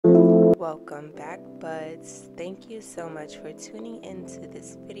Welcome back, buds. Thank you so much for tuning into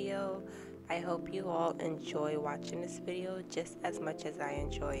this video. I hope you all enjoy watching this video just as much as I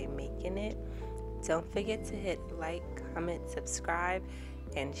enjoy making it. Don't forget to hit like, comment, subscribe,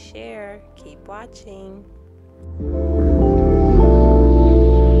 and share. Keep watching.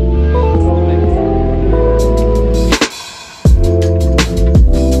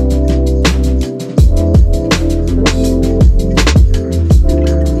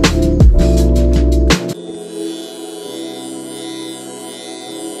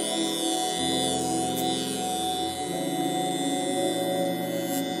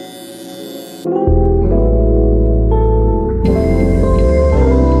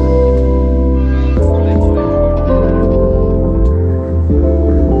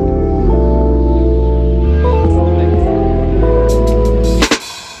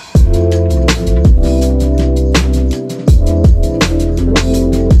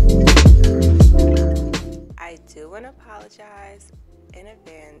 Apologize in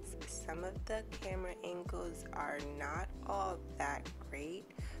advance. Some of the camera angles are not all that great,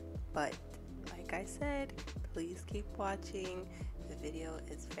 but like I said, please keep watching. The video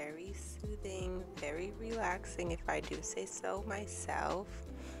is very soothing, very relaxing, if I do say so myself.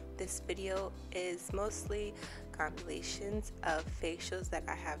 This video is mostly compilations of facials that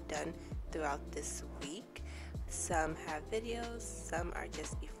I have done throughout this week. Some have videos, some are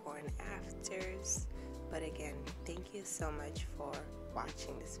just before and afters. But again, thank you so much for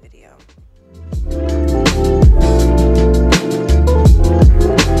watching this video.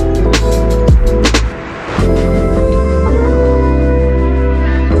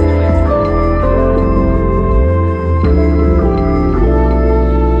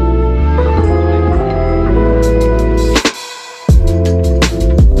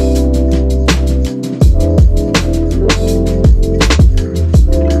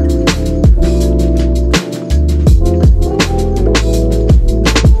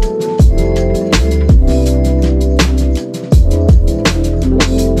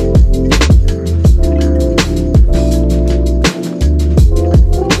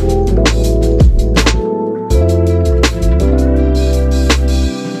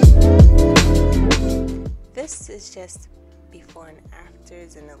 Just before and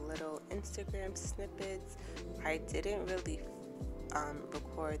afters and a little Instagram snippets. I didn't really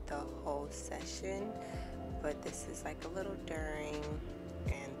record the whole session, but this is like a little during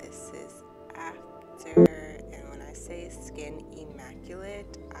and this is after. And when I say skin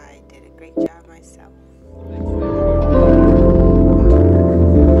immaculate, I did a great job myself.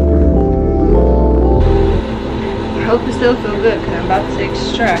 I hope you still feel good because I'm about to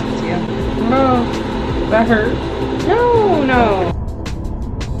extract you. No, that hurt. No.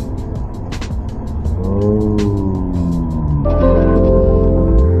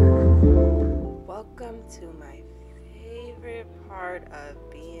 Welcome to my favorite part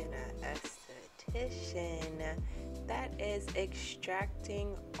of being an esthetician. That is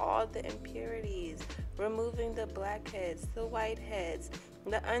extracting all the impurities, removing the blackheads, the whiteheads,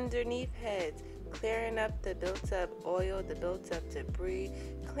 the underneath heads, clearing up the built up oil, the built up debris,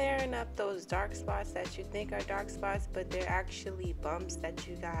 clearing up those dark spots that you think are dark spots, but they're actually bumps that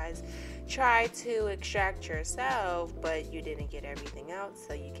you guys try to extract yourself, but you didn't get everything out,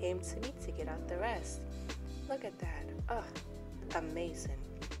 so you came to me to get out the rest. Look at that. Oh, amazing.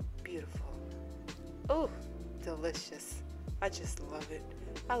 Beautiful. Oh, delicious. I just love it.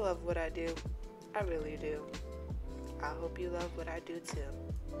 I love what I do. I really do. I hope you love what I do too.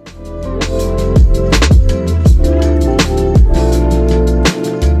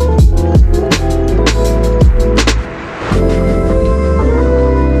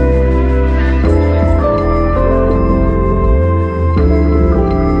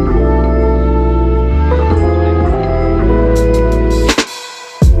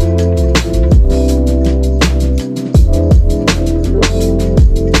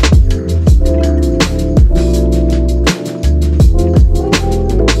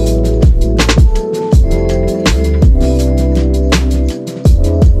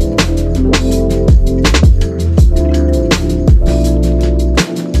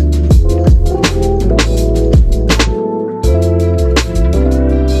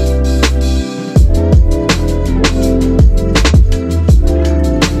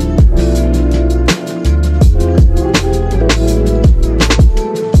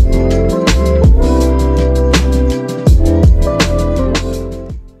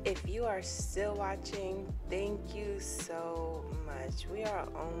 Thank you so much. We are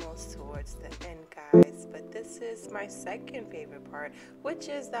almost towards the end, guys, but this is my second favorite part, which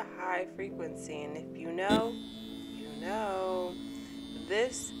is the high frequency. And if you know, you know.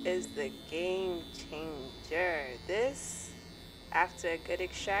 this is the game changer. This, after a good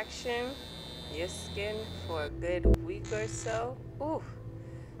extraction, your skin for a good week or so, ooh,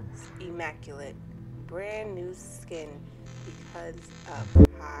 it's immaculate. Brand new skin because of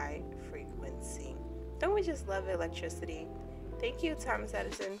high frequency. Don't we just love electricity? Thank you, Thomas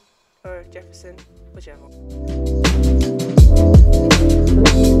Edison, or Jefferson, whichever.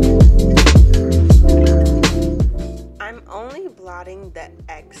 I'm only blotting the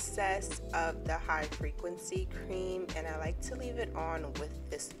excess of the high frequency cream, and I like to leave it on with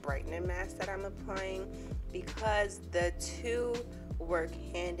this brightening mask that I'm applying because the two work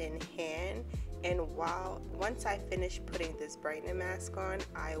hand in hand. And once I finish putting this brightening mask on,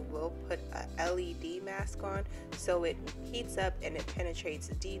 I will put a LED mask on so it heats up and it penetrates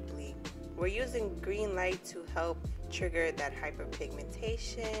deeply. We're using green light to help trigger that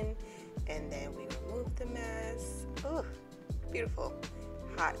hyperpigmentation, and then we remove the mask. Oh, beautiful.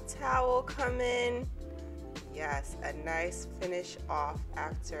 Hot towel coming. Yes, a nice finish off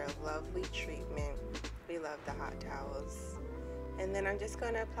after a lovely treatment. We love the hot towels. And then I'm just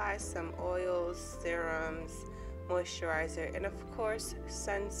going to apply some oils, serums, moisturizer, and of course,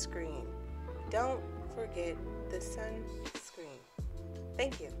 sunscreen. Don't forget the sunscreen.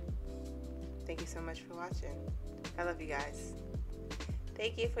 Thank you. Thank you so much for watching. I love you guys.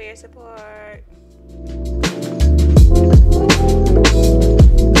 Thank you for your support.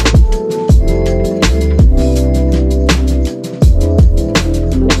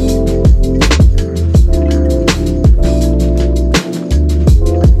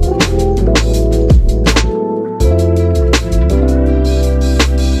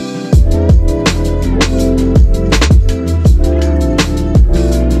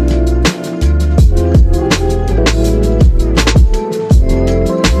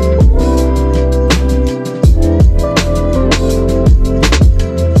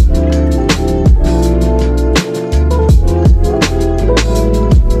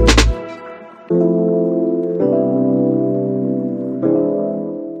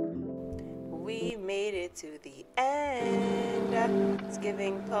 To the end. It's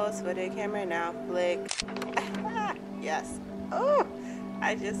giving pose for the camera now. Flick. Yes. Oh,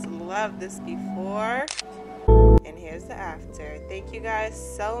 I just love this before. And here's the after. Thank you guys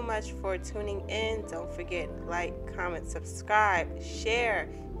so much for tuning in. Don't forget, like, comment, subscribe, share,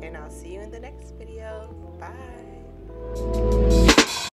 and I'll see you in the next video. Bye.